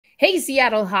Hey,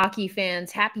 Seattle hockey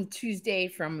fans. Happy Tuesday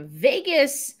from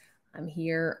Vegas. I'm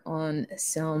here on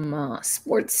some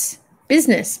sports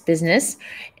business.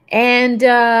 And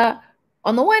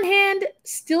on the one hand,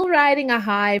 still riding a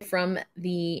high from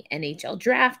the NHL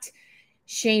draft.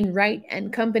 Shane Wright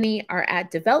and company are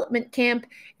at development camp.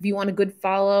 If you want a good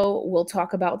follow, we'll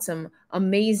talk about some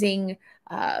amazing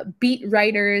beat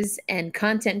writers and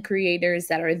content creators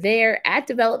that are there at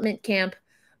development camp.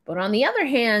 But on the other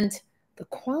hand, the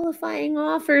qualifying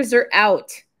offers are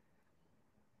out.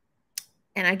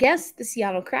 And I guess the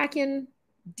Seattle Kraken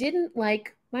didn't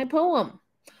like my poem.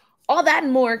 All that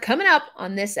and more coming up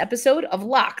on this episode of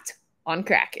Locked on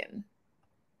Kraken.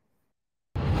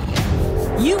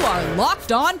 You are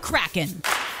Locked on Kraken,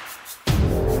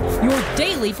 your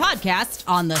daily podcast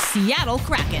on the Seattle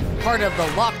Kraken, part of the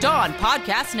Locked On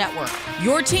Podcast Network,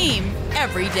 your team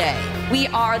every day. We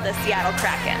are the Seattle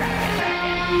Kraken.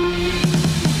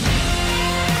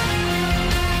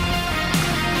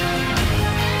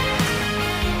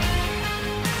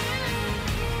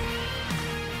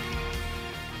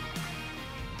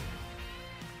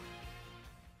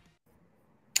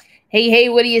 Hey,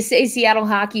 what do you say, Seattle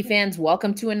hockey fans?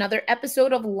 Welcome to another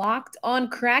episode of Locked on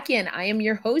Kraken. I am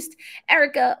your host,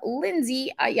 Erica Lindsay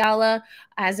Ayala.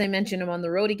 As I mentioned, I'm on the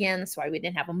road again. That's why we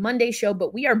didn't have a Monday show,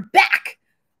 but we are back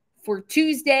for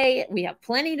Tuesday. We have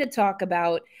plenty to talk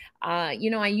about. I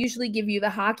usually give you the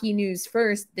hockey news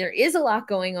first. There is a lot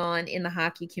going on in the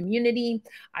hockey community.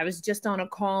 I was just on a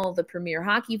call. The Premier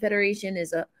Hockey Federation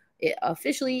is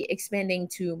officially expanding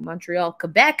to Montreal,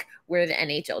 Quebec, where the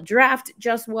NHL draft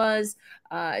just was.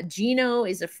 Gino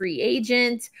is a free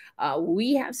agent.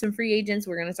 We have some free agents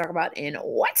we're going to talk about in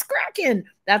What's Kraken.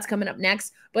 That's coming up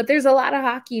next. But there's a lot of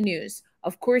hockey news.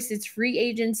 Of course, it's free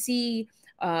agency.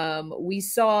 We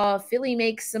saw Philly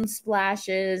make some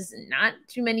splashes. Not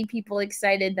too many people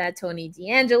excited that Tony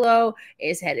DeAngelo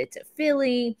is headed to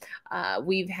Philly.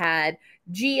 We've had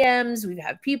GMs, we've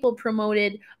had people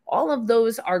promoted. All of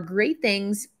those are great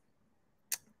things.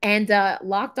 And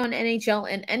Locked on NHL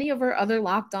and any of our other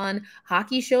Locked on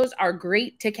hockey shows are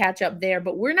great to catch up there.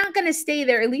 But we're not going to stay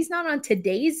there, at least not on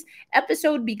today's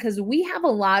episode, because we have a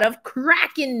lot of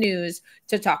Kraken news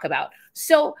to talk about.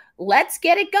 So let's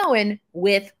get it going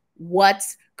with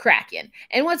What's Kraken.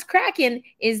 And What's Kraken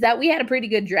is that we had a pretty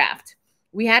good draft.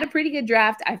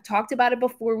 I've talked about it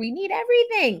before. We need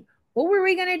everything. What were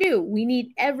we going to do? We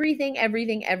need everything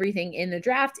in the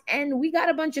draft, and we got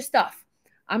a bunch of stuff.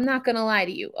 I'm not going to lie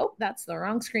to you. Oh, that's the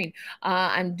wrong screen.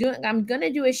 I'm going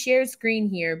to do a shared screen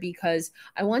here because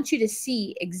I want you to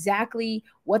see exactly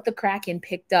what the Kraken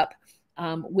picked up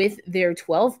with their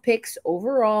 12 picks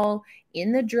overall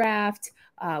in the draft.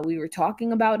 We were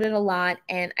talking about it a lot,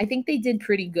 and I think they did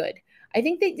pretty good.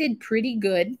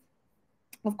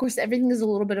 Of course, everything is a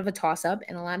little bit of a toss-up,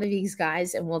 and a lot of these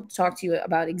guys, and we'll talk to you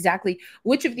about exactly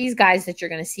which of these guys that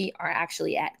you're going to see are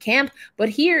actually at camp. But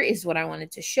here is what I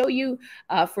wanted to show you.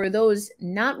 For those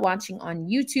not watching on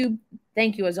YouTube,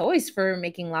 thank you, as always, for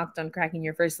making Locked on Kraken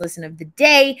your first listen of the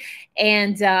day.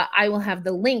 And I will have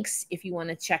the links if you want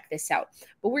to check this out.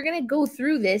 But we're going to go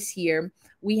through this here.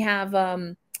 We have,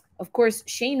 of course,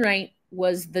 Shane Wright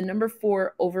was the number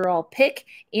 4 overall pick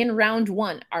in round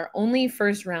 1, our only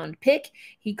first round pick.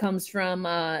 He comes from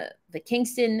the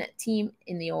Kingston team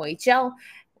in the OHL,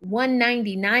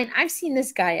 199. I've seen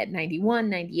this guy at 91,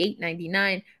 98,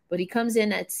 99, but he comes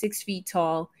in at 6 feet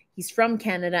tall. He's from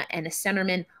Canada and a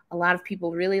centerman. A lot of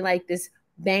people really like this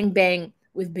bang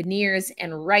with Beniers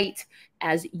and Wright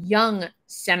as young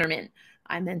centermen.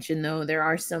 I mentioned, though, there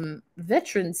are some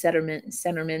veteran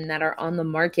centermen that are on the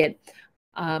market.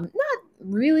 Not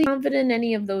really confident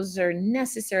any of those are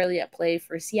necessarily at play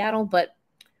for Seattle, but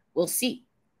we'll see.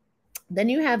 Then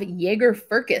you have Jaeger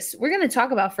Firkus. We're going to talk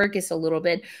about Firkus a little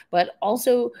bit, but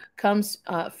also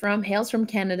hails from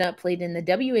Canada, played in the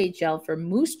WHL for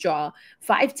Moose Jaw,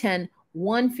 5'10",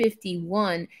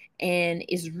 151, and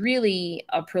is really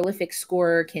a prolific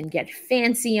scorer, can get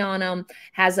fancy on him,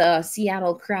 has a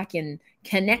Seattle Kraken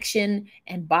connection,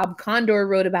 and Bob Condor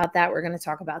wrote about that. We're going to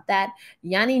talk about that.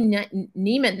 Jani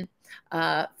Niemen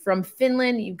from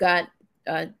Finland. You've got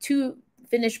 2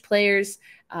 Finnish players.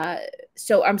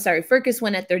 Firkus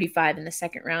went at 35 in the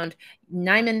second round.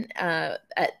 Niemen at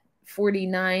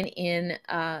 49 in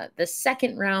the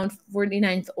second round,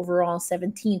 49th overall,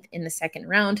 17th in the second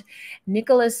round.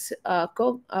 Nicholas Kako,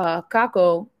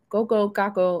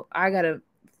 I got to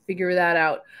figure that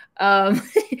out. A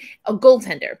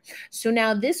goaltender. So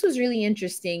now this was really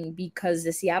interesting because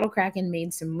the Seattle Kraken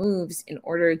made some moves in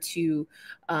order to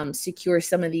secure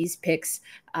some of these picks.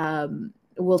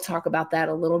 We'll talk about that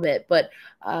a little bit, but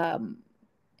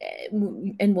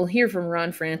and we'll hear from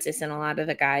Ron Francis and a lot of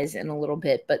the guys in a little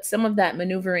bit, but some of that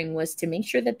maneuvering was to make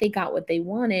sure that they got what they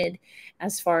wanted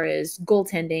as far as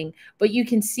goaltending. But you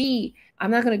can see,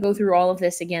 I'm not going to go through all of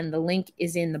this again. The link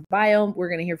is in the bio. We're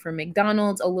going to hear from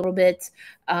McDonald's a little bit.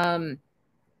 David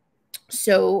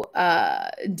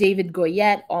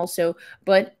Goyette also,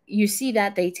 but you see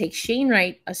that they take Shane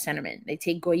Wright, a centerman. They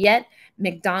take Goyette,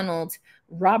 McDonald,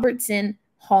 Robertson,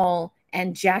 Hall,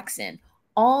 and Jackson,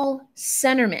 all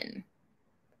centermen.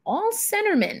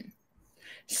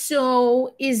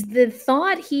 So is the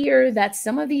thought here that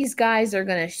some of these guys are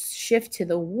going to shift to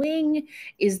the wing?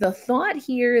 Is the thought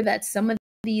here that some of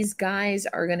these guys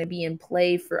are going to be in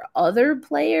play for other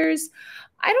players?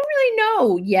 I don't really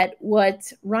know yet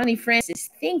what Ronnie Francis is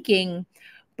thinking,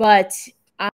 but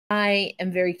I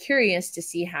am very curious to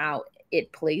see how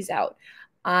it plays out.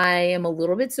 I am a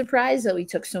little bit surprised that we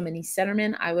took so many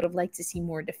centermen. I would have liked to see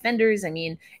more defenders. I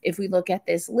mean, if we look at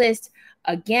this list,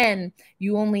 again,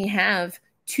 you only have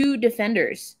 2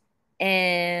 defenders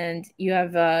and you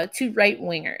have 2 right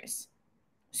wingers.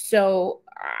 So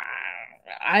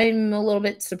I'm a little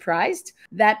bit surprised.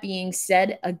 That being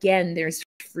said, again, there's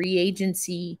free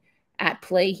agency at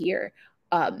play here.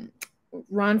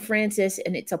 Ron Francis,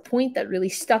 and it's a point that really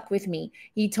stuck with me.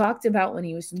 He talked about when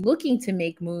he was looking to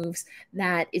make moves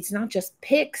that it's not just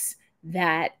picks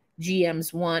that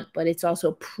GMs want, but it's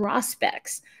also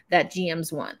prospects that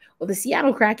GMs want. Well, the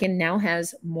Seattle Kraken now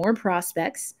has more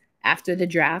prospects after the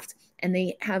draft, and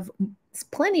they have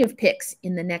plenty of picks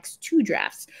in the next 2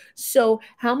 drafts. So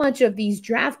how much of these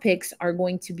draft picks are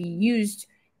going to be used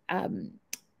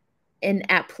and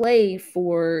at play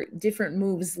for different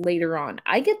moves later on?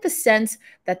 I get the sense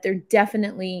that there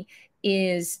definitely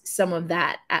is some of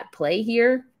that at play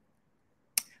here,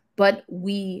 but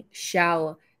we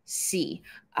shall see.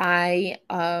 In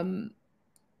the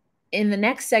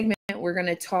next segment, we're going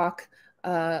to talk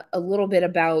a little bit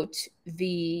about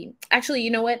actually,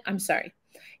 you know what? I'm sorry.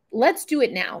 Let's do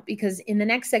it now, because in the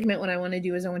next segment, what I want to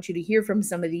do is I want you to hear from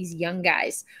some of these young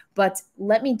guys, but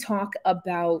let me talk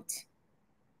about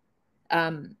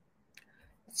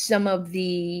some of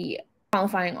the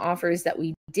qualifying offers that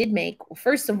we did make. Well,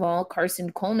 first of all,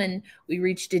 Karson Kuhlman, we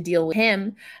reached a deal with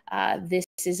him. This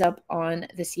is up on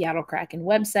the Seattle Kraken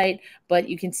website, but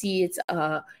you can see it's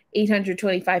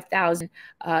 $825,000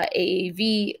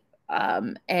 AAV,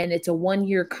 and it's a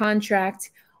 1-year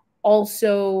contract.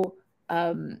 Also,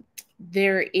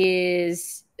 there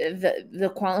is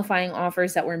the qualifying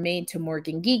offers that were made to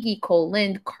Morgan Geekie, Cole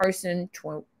Lind, Karson,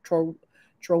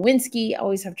 Trowinski, I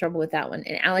always have trouble with that one,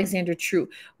 and Alexander True,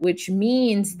 which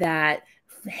means that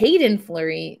Hayden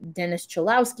Fleury, Dennis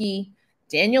Cholowski,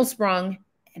 Daniel Sprong,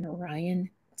 and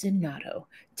Ryan Donato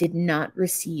did not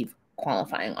receive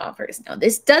qualifying offers. Now,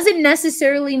 this doesn't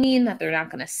necessarily mean that they're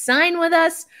not going to sign with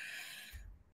us,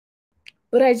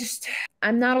 but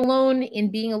I'm not alone in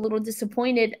being a little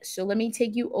disappointed. So let me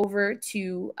take you over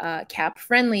to Cap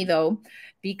Friendly, though,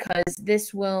 because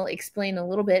this will explain a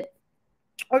little bit,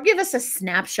 or give us a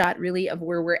snapshot, really, of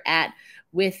where we're at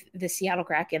with the Seattle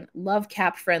Kraken. Love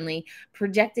Cap Friendly.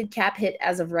 Projected cap hit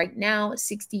as of right now,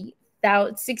 $60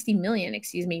 million,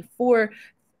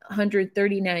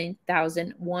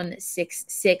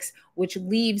 $439,166, which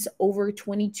leaves over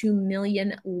 $22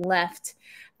 million left.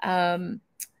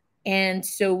 And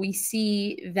so we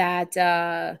see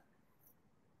that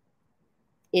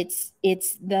it's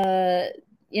the,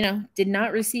 did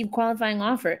not receive qualifying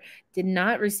offer. Did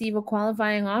not receive a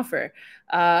qualifying offer.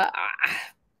 I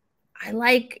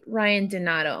like Ryan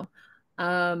Donato.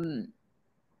 I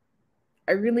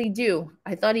really do.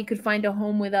 I thought he could find a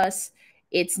home with us.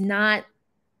 It's not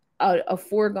a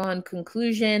foregone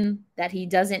conclusion that he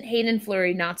doesn't. Hayden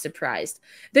Fleury, not surprised.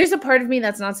 There's a part of me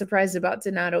that's not surprised about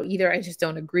Donato either. I just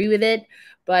don't agree with it.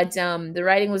 But the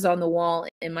writing was on the wall,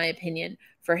 in my opinion,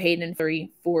 for Hayden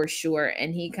Fleury for sure.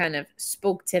 And he kind of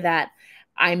spoke to that.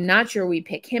 I'm not sure we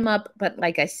pick him up, but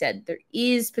like I said, there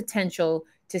is potential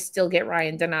to still get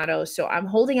Ryan Donato. So I'm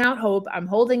holding out hope. I'm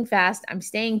holding fast. I'm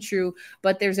staying true.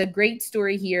 But there's a great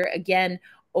story here, again,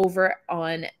 over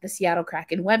on the Seattle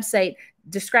Kraken website,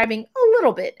 describing a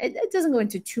little bit. It doesn't go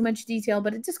into too much detail,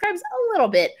 but it describes a little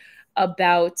bit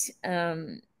about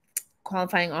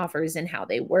qualifying offers and how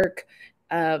they work.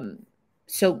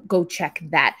 So go check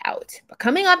that out. But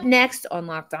coming up next on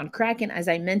Locked On Kraken, as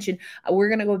I mentioned, we're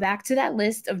going to go back to that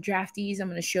list of draftees. I'm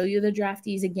going to show you the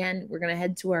draftees again. We're going to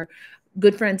head to our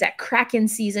good friends at Kraken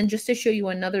Season, just to show you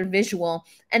another visual.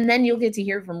 And then you'll get to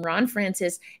hear from Ron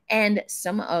Francis and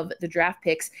some of the draft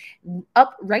picks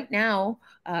up right now.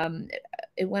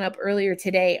 It went up earlier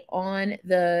today on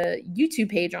the YouTube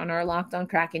page, on our Locked On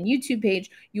Kraken YouTube page.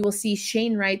 You will see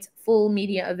Shane Wright's full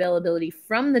media availability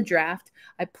from the draft.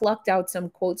 I plucked out some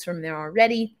quotes from there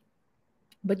already,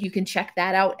 but you can check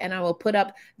that out, and I will put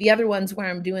up the other ones where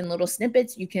I'm doing little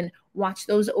snippets. You can watch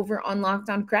those over on Locked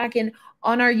On Kraken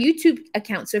on our YouTube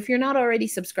account. So if you're not already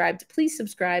subscribed, please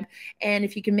subscribe. And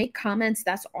if you can make comments,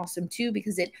 that's awesome too,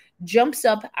 because it jumps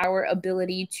up our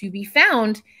ability to be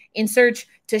found in search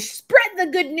to spread the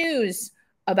good news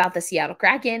about the Seattle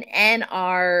Kraken and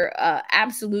our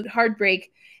absolute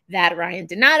heartbreak that Ryan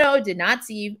Donato did not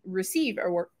receive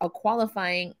a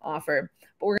qualifying offer.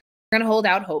 But we're going to hold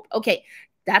out hope. Okay,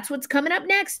 that's what's coming up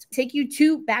next. Take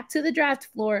you back to the draft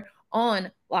floor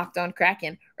on Locked On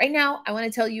Kraken. Right now, I want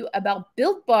to tell you about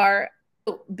Built Bar.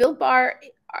 Built Bar,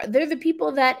 they're the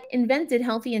people that invented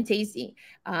Healthy and Tasty,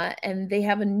 and they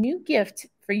have a new gift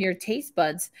for your taste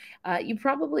buds. You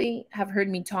probably have heard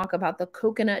me talk about the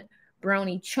coconut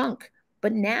brownie chunk,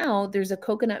 but now there's a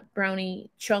coconut brownie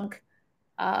chunk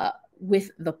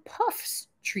with the puffs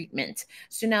treatment.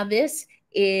 So now this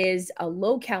is a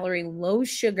low calorie, low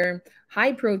sugar,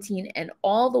 high protein, and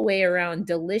all the way around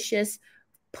delicious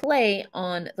play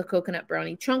on the coconut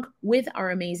brownie chunk with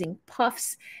our amazing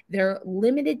puffs. They're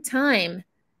limited time,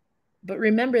 but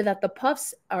remember that the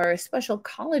puffs are a special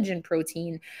collagen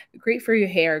protein, great for your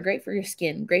hair, great for your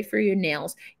skin, great for your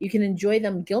nails. You can enjoy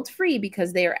them guilt-free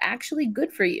because they are actually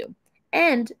good for you.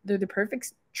 And they're the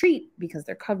perfect treat because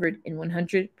they're covered in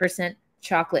 100%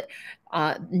 chocolate.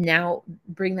 Now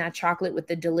bring that chocolate with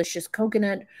the delicious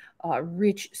coconut,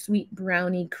 rich, sweet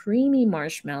brownie, creamy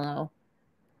marshmallow,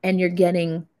 and you're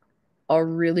getting a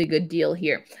really good deal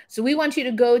here. So we want you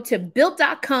to go to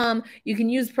built.com. You can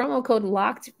use promo code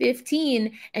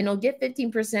LOCKED15 and you'll get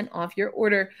 15% off your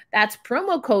order. That's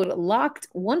promo code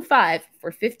LOCKED15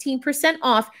 for 15%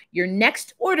 off your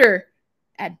next order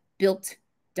at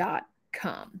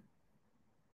built.com.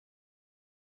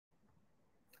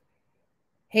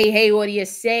 Hey, what do you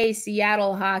say,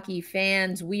 Seattle hockey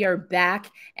fans? We are back,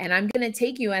 and I'm going to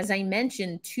take you, as I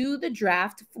mentioned, to the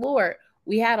draft floor.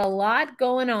 We had a lot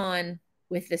going on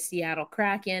with the Seattle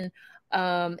Kraken,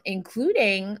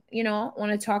 including, I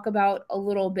want to talk about a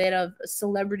little bit of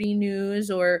celebrity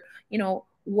news or,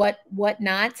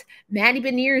 whatnot. Matty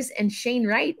Beniers and Shane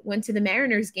Wright went to the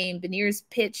Mariners game. Beniers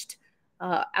pitched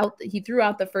out. He threw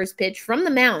out the first pitch from the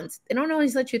mound. They don't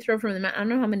always let you throw from the mound. I don't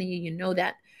know how many of you know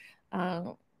that.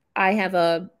 I have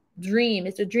a dream.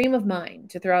 It's a dream of mine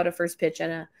to throw out a first pitch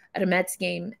at a Mets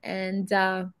game. And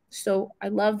so I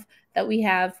love that we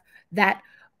have that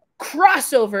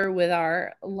crossover with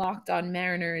our Locked On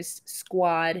Mariners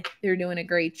squad. They're doing a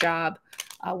great job.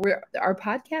 We're our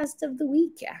podcast of the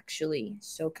week, actually.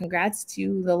 So congrats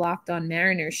to the Locked On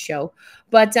Mariners show.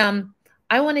 But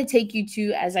I want to take you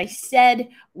to, as I said,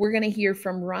 we're going to hear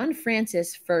from Ron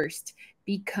Francis first,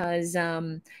 because,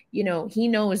 he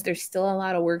knows there's still a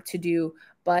lot of work to do,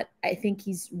 but I think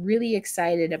he's really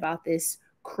excited about this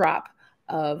crop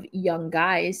of young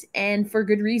guys, and for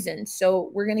good reason.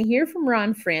 So we're going to hear from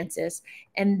Ron Francis,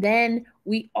 and then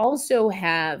we also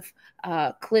have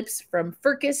clips from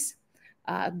Firkus,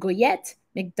 Goyette,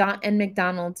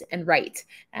 McDonald, and Wright.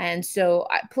 And so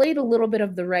I played a little bit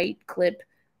of the Wright clip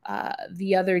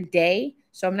the other day,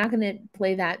 so I'm not going to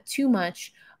play that too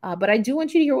much. But I do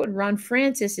want you to hear what Ron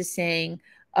Francis is saying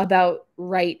about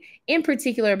Wright, in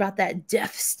particular about that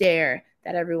death stare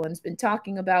that everyone's been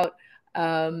talking about.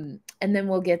 And then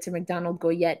we'll get to McDonald,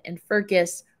 Goyette, and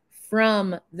Firkus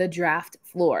from the draft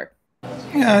floor.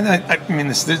 Yeah, I mean,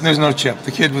 there's no chip.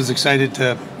 The kid was excited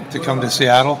to come to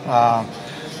Seattle.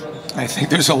 I think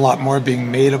there's a lot more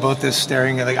being made about this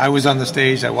staring. Like, I was on the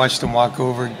stage. I watched him walk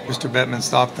over. Mr. Bettman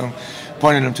stopped him,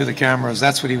 pointed him to the cameras.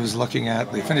 That's what he was looking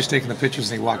at. They finished taking the pictures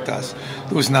and he walked us.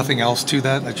 There was nothing else to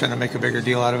that. They're trying to make a bigger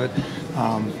deal out of it.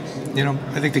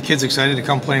 I think the kid's excited to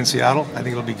come play in Seattle. I think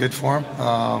it'll be good for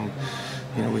him.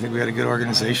 We think we had a good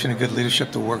organization, a good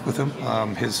leadership to work with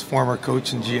him. His former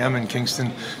coach and GM in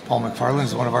Kingston, Paul McFarland,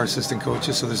 is one of our assistant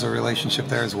coaches, so there's a relationship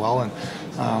there as well. And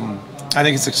I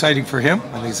think it's exciting for him.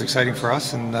 I think it's exciting for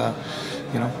us, and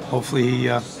hopefully he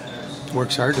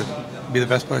works hard to be the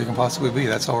best player he can possibly be.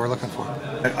 That's all we're looking for.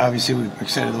 Obviously, we're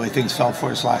excited the way things fell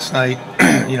for us last night.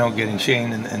 Getting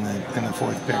Shane in the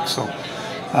fourth pick. So,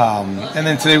 and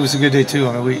then today was a good day too.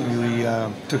 I mean, we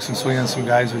took some swing on some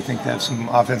guys we think have some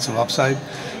offensive upside.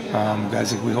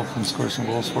 Guys that we hope can score some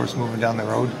goals for us moving down the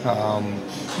road.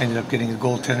 Ended up getting a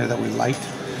goaltender that we liked,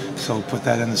 so put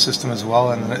that in the system as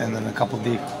well, and then a couple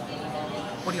deep.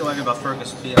 What do you like about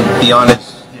Firkus beyond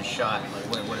his shot?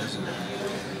 Like, what is it?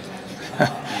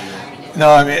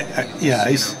 No, I mean, yeah,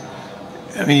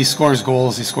 he scores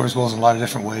goals. He scores goals in a lot of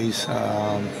different ways.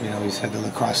 He's had the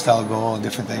lacrosse style goal and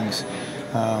different things.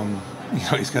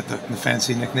 He's got the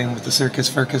fancy nickname with the circus,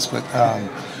 Firkus, but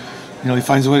he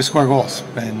finds a way to score goals,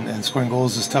 and scoring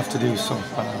goals is tough to do. So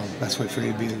that's why I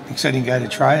figured he'd be an exciting guy to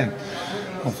try, and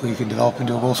hopefully he can develop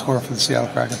into a goal scorer for the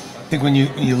Seattle Kraken. I think when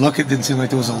you look, it didn't seem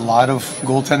like there was a lot of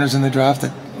goaltenders in the draft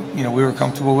that we were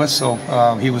comfortable with. So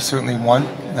he was certainly one.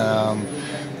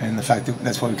 And the fact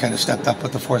that's why we kind of stepped up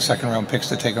with the 4 second-round picks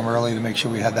to take them early to make sure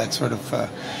we had that sort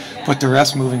of put to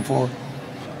rest moving forward.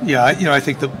 Yeah, I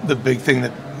think the big thing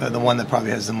that the one that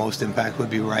probably has the most impact would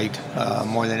be Wright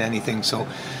more than anything. So,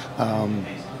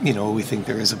 we think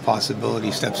there is a possibility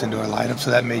he steps into our lineup.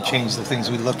 So that may change the things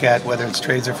we look at, whether it's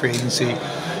trades or free agency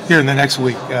here in the next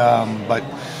week. But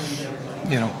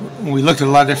we looked at a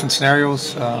lot of different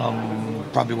scenarios.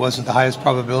 Probably wasn't the highest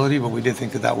probability, but we did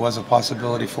think that was a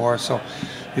possibility for us. So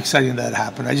exciting that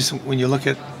happened. When you look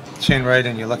at Shane Wright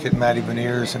and you look at Matty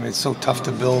Beniers, it's so tough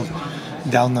to build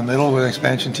down the middle with an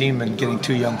expansion team, and getting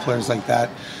 2 young players like that,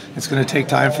 it's going to take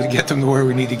time to get them to where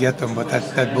we need to get them, but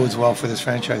that bodes well for this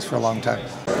franchise for a long time.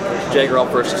 Jagger,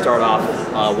 up first to start off.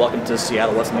 Welcome to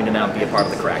Seattle. What's it mean to now be a part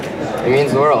of the Kraken? It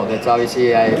means the world. It's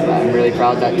obviously, I'm really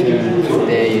proud that team,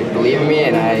 they believe in me,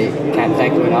 and I can't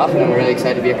thank them enough, and I'm really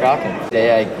excited to be a Kraken.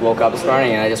 Today I woke up this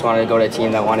morning and I just wanted to go to a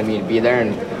team that wanted me to be there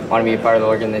and wanted me to be part of the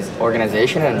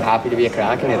organization, and I'm happy to be a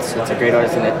Kraken. It's a great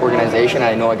organization.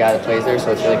 I know a guy that plays there,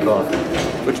 so it's really cool.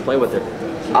 Who'd you play with there?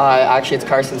 Actually, it's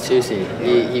Karson.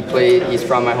 He's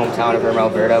from my hometown of Irma,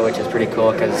 Alberta, which is pretty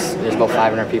cool because there's about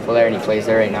 500 people there, and he plays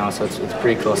there right now, so it's a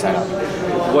pretty cool setup.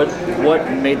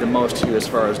 What made the most to you as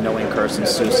far as knowing Karson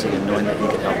Soucy and knowing that he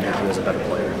could help make you as a better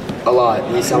player? A lot.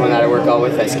 He's someone that I work out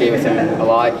with. I skate with him a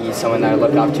lot. He's someone that I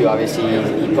look up to. Obviously,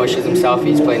 he pushes himself.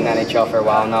 He's played in the NHL for a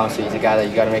while now, so he's a guy that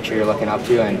you got to make sure you're looking up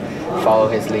to and follow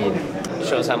his lead.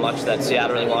 Shows how much that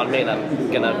Seattle really wanted me, and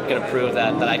I'm gonna prove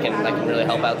that I can really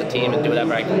help out the team and do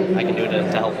whatever I can do to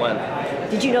help win.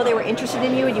 Did you know they were interested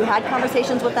in you, and you had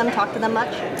conversations with them, talked to them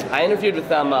much? I interviewed with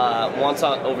them once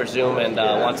over Zoom and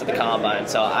once at the Combine,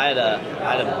 so I had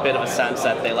a bit of a sense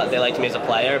that they liked me as a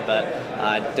player, but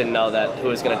I didn't know who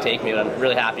was going to take me. But I'm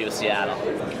really happy with Seattle.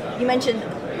 You mentioned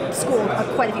school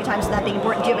quite a few times, and that being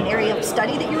important. Do you have an area of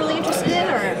study that you're really interested in,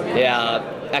 or? Yeah,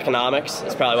 economics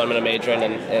is probably what I'm going to major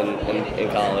in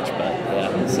college, but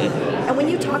yeah, we'll see. And when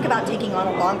you talk about taking on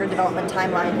a longer development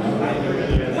timeline,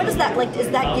 what is that like? Does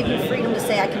that give you freedom to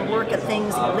say I can work at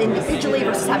things individually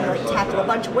versus having to tackle a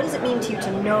bunch? What does it mean to you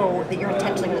to know that you're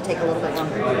intentionally going to take a little bit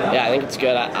longer? Yeah, I think it's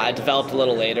good. I developed a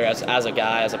little later as a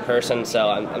guy, as a person, so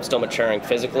I'm still maturing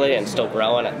physically and still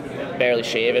growing. I'm barely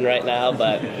shaving right now,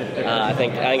 but I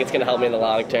think it's going to help me in the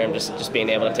long term, just being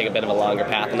able to take a bit of a longer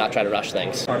path and not try to rush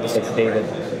things. It's David.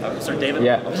 Sir David?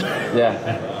 Yeah.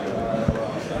 Yeah.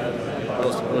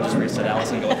 We'll just reset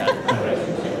Alice and go with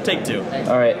that. Take 2.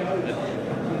 All right.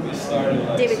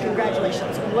 David,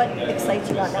 congratulations. What excites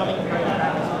you about now being part of the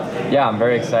Kraken? Yeah, I'm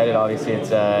very excited. Obviously,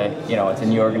 it's a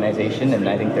new organization, and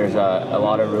I think there's a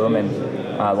lot of room, and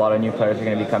a lot of new players are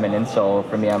going to be coming in. So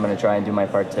for me, I'm going to try and do my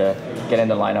part to get in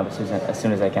the lineup as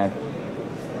soon as I can.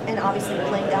 And obviously,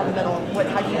 playing down the middle,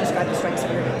 how do you describe the strengths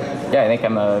of your game? Yeah, I think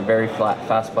I'm a very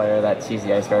fast player that sees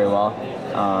the ice very well.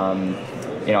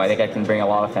 I think I can bring a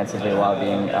lot offensively while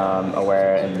being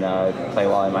aware and play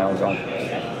well in my own zone.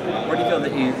 Where do you feel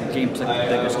that your game took the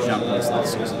biggest jump this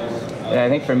last season? Yeah, I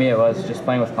think for me it was just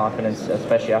playing with confidence,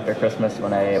 especially after Christmas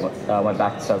when I went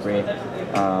back to Sudbury.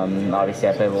 Obviously,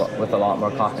 I played with a lot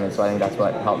more confidence, so I think that's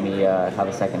what helped me have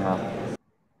a second half.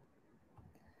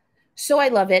 So I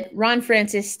love it. Ron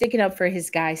Francis sticking up for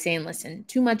his guy, saying, listen,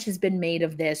 too much has been made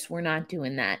of this. We're not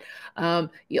doing that.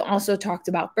 You also talked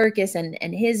about Firkus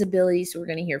and his abilities, so we're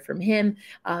going to hear from him.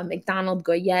 McDonald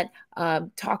Goyette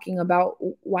talking about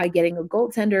why getting a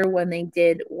goaltender when they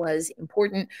did was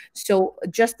important. So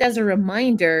just as a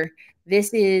reminder,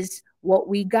 this is what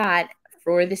we got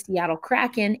for the Seattle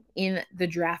Kraken in the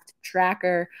draft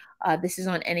tracker. This is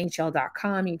on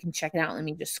NHL.com. You can check it out. Let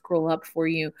me just scroll up for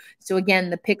you. So again,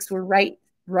 the picks were right,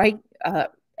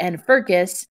 and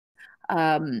Firkus,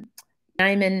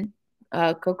 Nyman,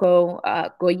 Coco,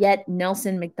 Goyette,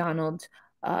 Nelson, McDonald,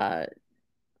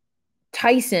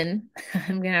 Tyson.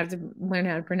 I'm going to have to learn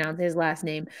how to pronounce his last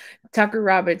name. Tucker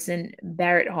Robertson,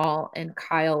 Barrett Hall, and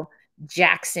Kyle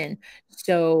Jackson.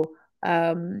 So,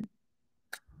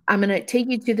 I'm going to take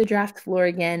you to the draft floor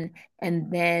again, and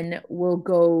then we'll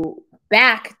go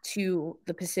back to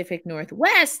the Pacific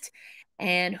Northwest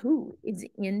and who is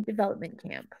in development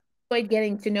camp.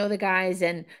 getting to know the guys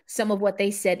and some of what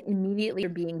they said immediately are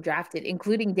being drafted,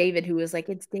 including David, who was like,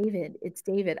 it's David, it's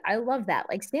David. I love that.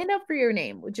 Like, stand up for your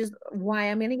name, which is why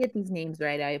I'm going to get these names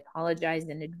right. I apologize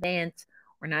in advance,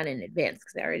 or not in advance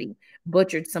because I already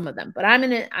butchered some of them, but I'm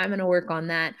going to work on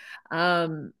that.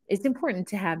 It's important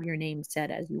to have your name said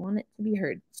as you want it to be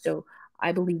heard. So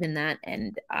I believe in that.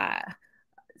 And,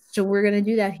 so we're going to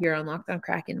do that here on Locked on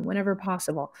Kraken whenever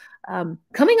possible.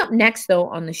 Coming up next, though,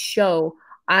 on the show,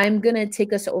 I'm going to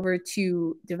take us over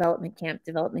to development camp.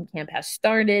 Development camp has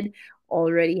started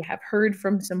already. Have heard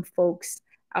from some folks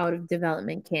out of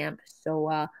development camp.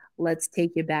 So let's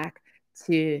take you back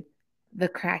to the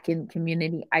Kraken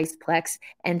Community Iceplex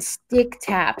and stick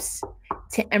taps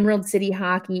to Emerald City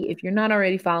Hockey. If you're not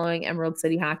already following Emerald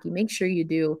City Hockey, make sure you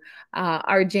do.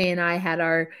 RJ and I had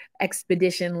our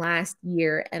expedition last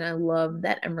year, and I love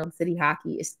that Emerald City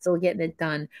Hockey is still getting it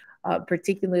done,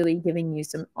 particularly giving you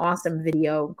some awesome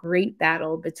video. Great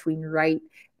battle between Wright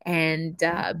and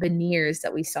Beniers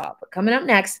that we saw. But coming up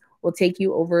next, we'll take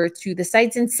you over to the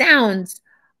sights and sounds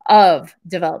of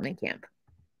development camp.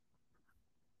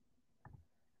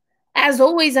 As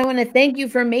always, I want to thank you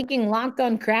for making Locked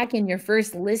on Kraken your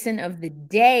first listen of the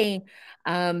day.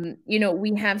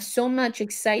 We have so much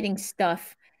exciting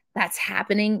stuff that's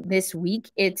happening this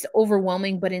week. It's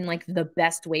overwhelming, but in like the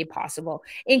best way possible,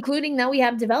 including that we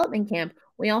have development camp.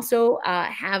 We also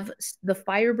have the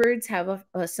Firebirds have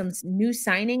some new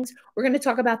signings. We're going to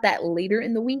talk about that later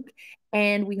in the week.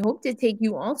 And we hope to take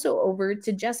you also over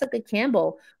to Jessica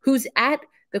Campbell, who's at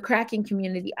the Kraken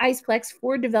Community Iceplex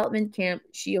for development camp.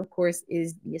 She, of course,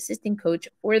 is the assistant coach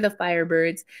for the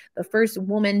Firebirds, the first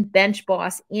woman bench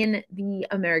boss in the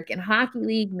American Hockey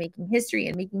League, making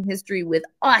history with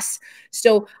us.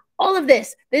 So all of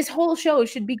this whole show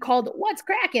should be called What's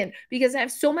Kraken, because I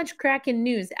have so much Kraken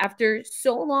news after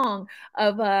so long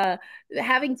of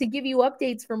having to give you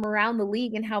updates from around the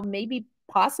league and how maybe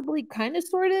possibly kind of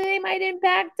sort of they might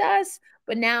impact us.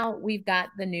 But now we've got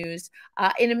the news.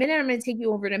 In a minute, I'm going to take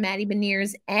you over to Maddie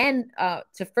Beniers and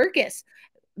to Firkus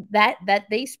that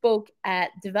they spoke at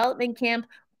development camp.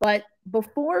 But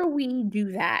before we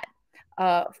do that,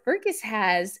 Firkus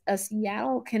has a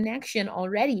Seattle connection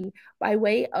already by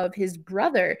way of his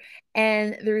brother.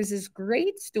 And there's this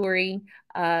great story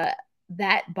that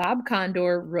Bob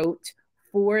Condor wrote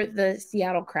for the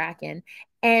Seattle Kraken.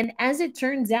 And as it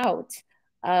turns out,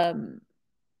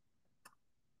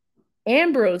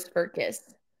 Ambrose Firkus,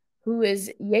 who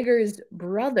is Yeager's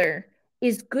brother,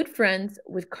 is good friends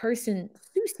with Karson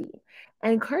Soucy.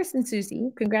 And Karson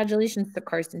Soucy, congratulations to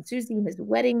Karson Soucy. His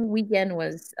wedding weekend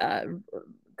was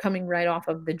coming right off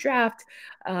of the draft.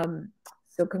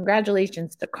 So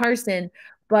congratulations to Karson.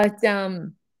 But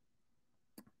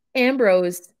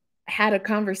Ambrose had a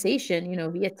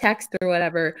conversation, via text or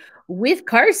whatever with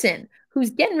Karson, who's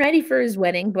getting ready for his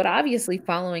wedding, but obviously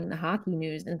following the hockey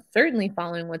news and certainly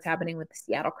following what's happening with the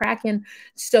Seattle Kraken.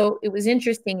 So it was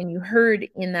interesting, and you heard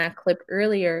in that clip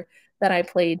earlier that I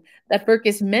played that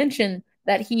Firkus mentioned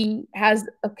that he has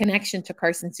a connection to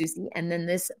Karson Soucy, and then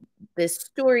this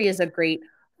story is a great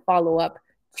follow-up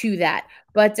to that.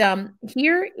 But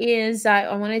here is,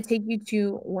 I want to take you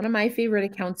to one of my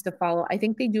favorite accounts to follow. I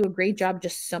think they do a great job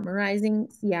just summarizing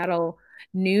Seattle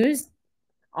news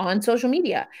on social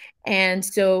media. And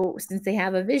so since they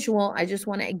have a visual, I just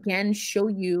want to again show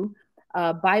you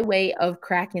by way of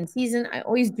Kraken season. I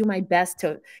always do my best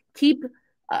to keep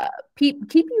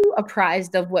you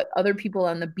apprised of what other people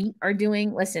on the beat are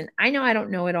doing. Listen, I know I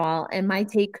don't know it all, and my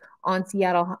take on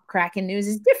Seattle Kraken news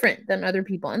is different than other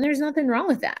people, and there's nothing wrong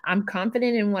with that. I'm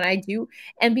confident in what I do,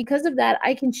 and because of that,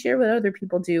 I can share what other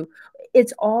people do.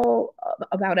 It's all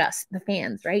about us, the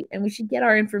fans, right? And we should get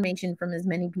our information from as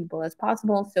many people as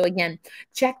possible. So again,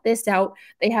 check this out.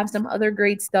 They have some other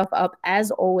great stuff up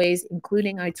as always,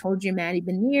 including I told you Maddie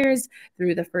Beniers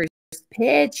through the first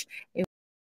pitch. It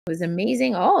was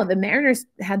amazing. Oh, the Mariners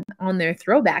had on their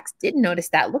throwbacks. Didn't notice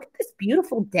that. Look at this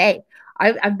beautiful day.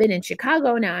 I've been in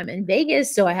Chicago, now I'm in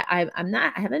Vegas, so I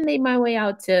haven't made my way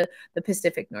out to the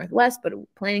Pacific Northwest, but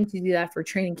planning to do that for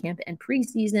training camp and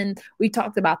preseason. We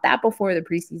talked about that before. The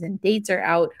preseason dates are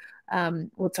out.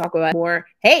 We'll talk about more.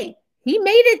 Hey, he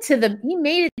made it to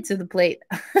the plate.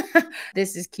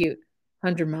 This is cute.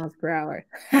 100 miles per hour.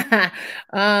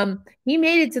 He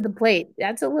made it to the plate.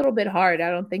 That's a little bit hard.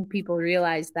 I don't think people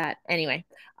realize that. Anyway,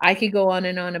 I could go on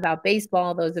and on about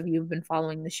baseball. Those of you who've been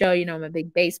following the show, I'm a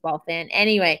big baseball fan.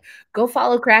 Anyway, go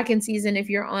follow Kraken season if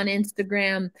you're on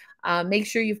Instagram. Make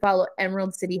sure you follow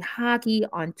Emerald City Hockey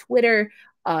on Twitter.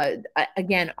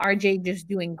 Again, RJ just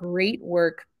doing great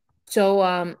work.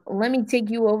 So let me take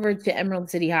you over to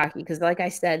Emerald City Hockey because, like I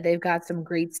said, they've got some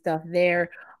great stuff there.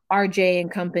 RJ and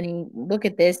company. Look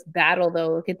at this battle,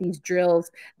 though. Look at these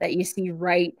drills that you see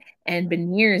Wright and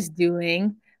Beniers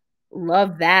doing.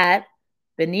 Love that.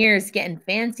 Beniers getting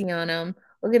fancy on them.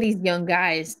 Look at these young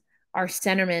guys. Our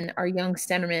centerman, our young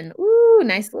centerman. Ooh,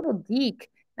 nice little deke.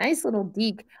 Nice little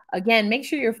deke. Again, make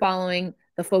sure you're following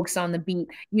the folks on the beat.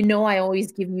 You know, I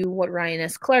always give you what Ryan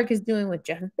S. Clark is doing, what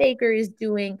Jeff Baker is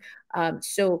doing.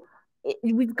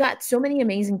 We've got so many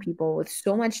amazing people with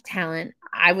so much talent.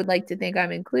 I would like to think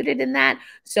I'm included in that.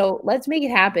 So let's make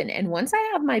it happen. And once I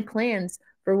have my plans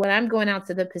for when I'm going out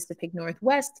to the Pacific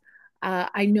Northwest,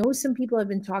 I know some people have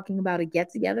been talking about a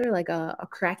get together, like a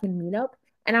Kraken meetup,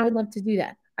 and I would love to do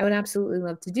that. I would absolutely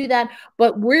love to do that.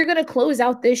 But we're going to close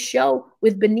out this show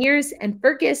with Beniers and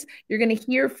Firkus. You're going to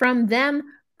hear from them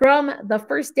from the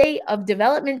first day of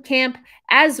development camp.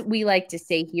 As we like to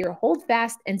say here, hold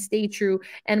fast and stay true.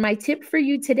 And my tip for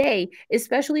you today,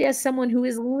 especially as someone who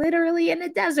is literally in a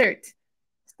desert,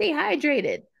 stay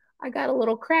hydrated. I got a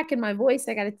little crack in my voice.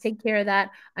 I got to take care of that.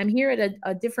 I'm here at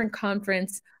a different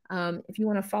conference. If you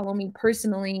want to follow me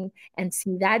personally and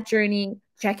see that journey,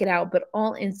 check it out, but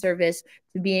all in service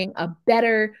to being a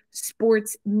better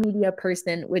sports media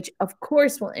person, which of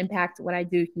course will impact what I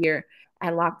do here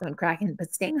at Locked On Kraken.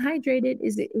 But staying hydrated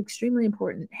is extremely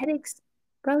important. Headaches,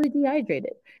 probably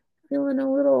dehydrated. Feeling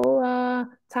a little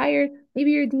tired,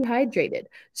 maybe you're dehydrated.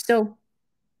 So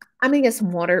I'm going to get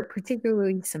some water,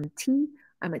 particularly some tea.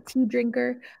 I'm a tea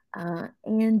drinker,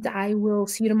 and I will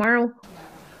see you tomorrow.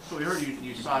 So we heard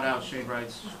you sought out Shane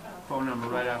Wright's phone number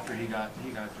right after he got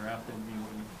drafted.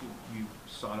 You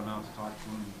sought him out to talk to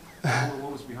him.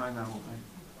 What was behind that whole thing?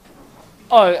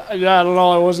 Oh yeah, I don't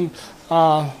know. It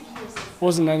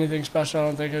wasn't anything special. I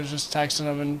don't think. It was just texting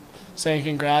him and saying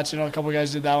congrats. You know, a couple of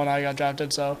guys did that when I got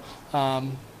drafted. So,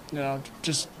 you know,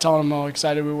 just telling him how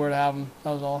excited we were to have him.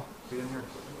 That was all.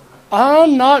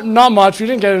 Not much. We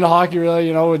didn't get into hockey really.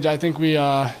 You know, I think we, you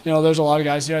know, there's a lot of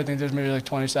guys here. I think there's maybe like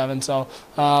 27. So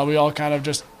we all kind of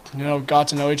just, you know, got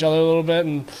to know each other a little bit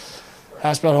and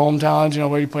asked about hometowns, you know,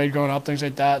 where you played growing up, things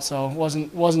like that. So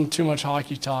it wasn't too much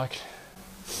hockey talk.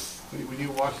 When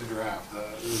you watch the draft,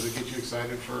 does it get you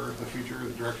excited for the future,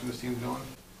 the direction this team's going?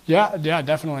 Yeah,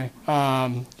 definitely.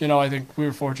 You know, I think we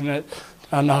were fortunate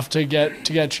enough to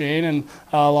get Shane and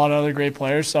a lot of other great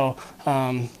players. So,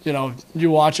 you know,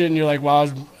 you watch it and you're like, wow,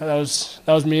 that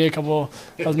was me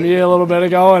a little bit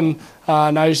ago, and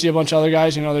now you see a bunch of other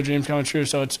guys. You know, their dreams coming true.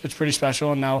 So it's pretty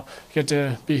special, and now you get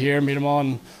to be here, meet them all,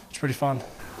 and it's pretty fun.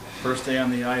 First day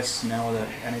on the ice, now with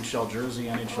an NHL jersey,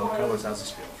 NHL colors. How's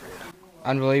this feel for you?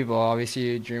 Unbelievable. Obviously,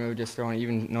 you dream of just throwing,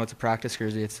 even though it's a practice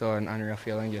jersey, it's still an unreal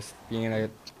feeling. Just being in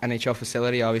an NHL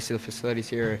facility. Obviously, the facilities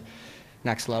here are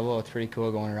next level. It's pretty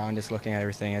cool going around, just looking at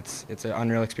everything. It's an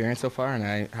unreal experience so far, and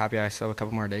I'm happy I still have a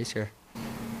couple more days here.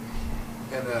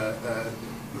 And the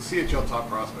CHL Top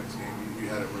Prospects game, you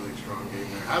had a really strong game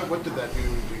there. What did that do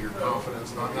to your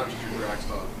confidence, not just your draft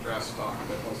stock,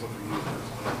 but also for you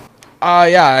personally?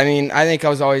 Yeah, I mean, I think I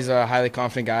was always a highly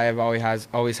confident guy. I've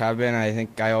always have been. I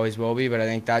think I always will be. But I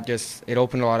think that it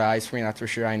opened a lot of eyes for me. That's for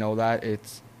sure. I know that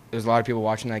there's a lot of people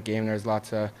watching that game. There's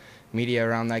lots of media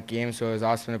around that game, so it was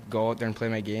awesome to go out there and play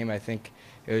my game. I think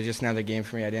it was just another game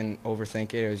for me. I didn't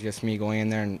overthink it. It was just me going in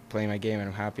there and playing my game, and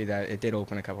I'm happy that it did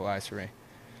open a couple of eyes for me.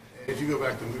 If you go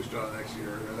back to Moose Jaw next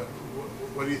year,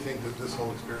 what do you think that this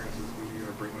whole experience is going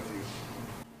to bring with you?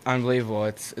 Unbelievable.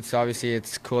 It's obviously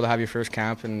it's cool to have your first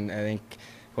camp, and I think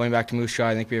going back to Moose Jaw,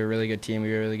 I think we have a really good team.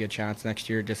 We have a really good chance next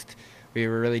year. We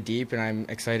were really deep, and I'm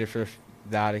excited for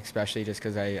that, especially just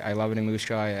because I love it in Moose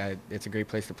Jaw. It's a great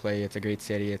place to play. It's a great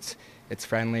city. It's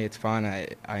friendly. It's fun.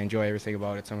 I enjoy everything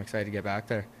about it, so I'm excited to get back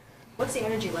there. What's the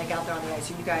energy like out there on the ice?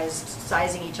 Are you guys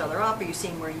sizing each other up? Are you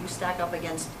seeing where you stack up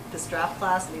against this draft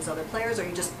class and these other players? Or are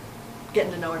you just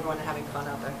getting to know everyone and having fun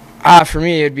out there? For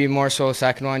me, it would be more so the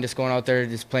second one, just going out there,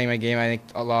 just playing my game. I think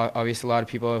obviously a lot of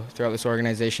people throughout this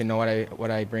organization know what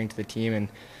I bring to the team, and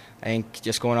I think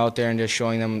just going out there and just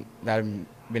showing them that I've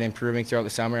been improving throughout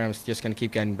the summer, and I'm just going to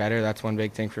keep getting better. That's one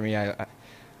big thing for me. I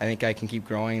think I can keep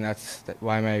growing. That's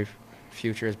why my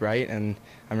future is bright, and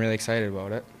I'm really excited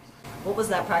about it. What was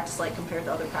that practice like compared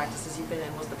to other practices you've been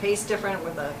in? Was the pace different?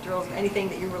 Were the drills, anything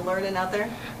that you were learning out there?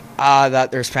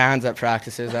 That there's fans at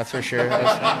practices, that's for sure.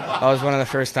 That was one of the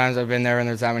first times I've been there when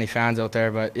there's that many fans out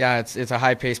there. But yeah, it's a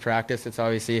high-paced practice. It's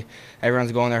obviously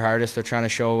everyone's going their hardest. They're trying to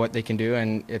show what they can do,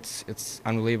 and it's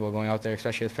unbelievable going out there,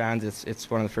 especially with fans. It's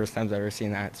one of the first times I've ever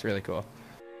seen that. It's really cool.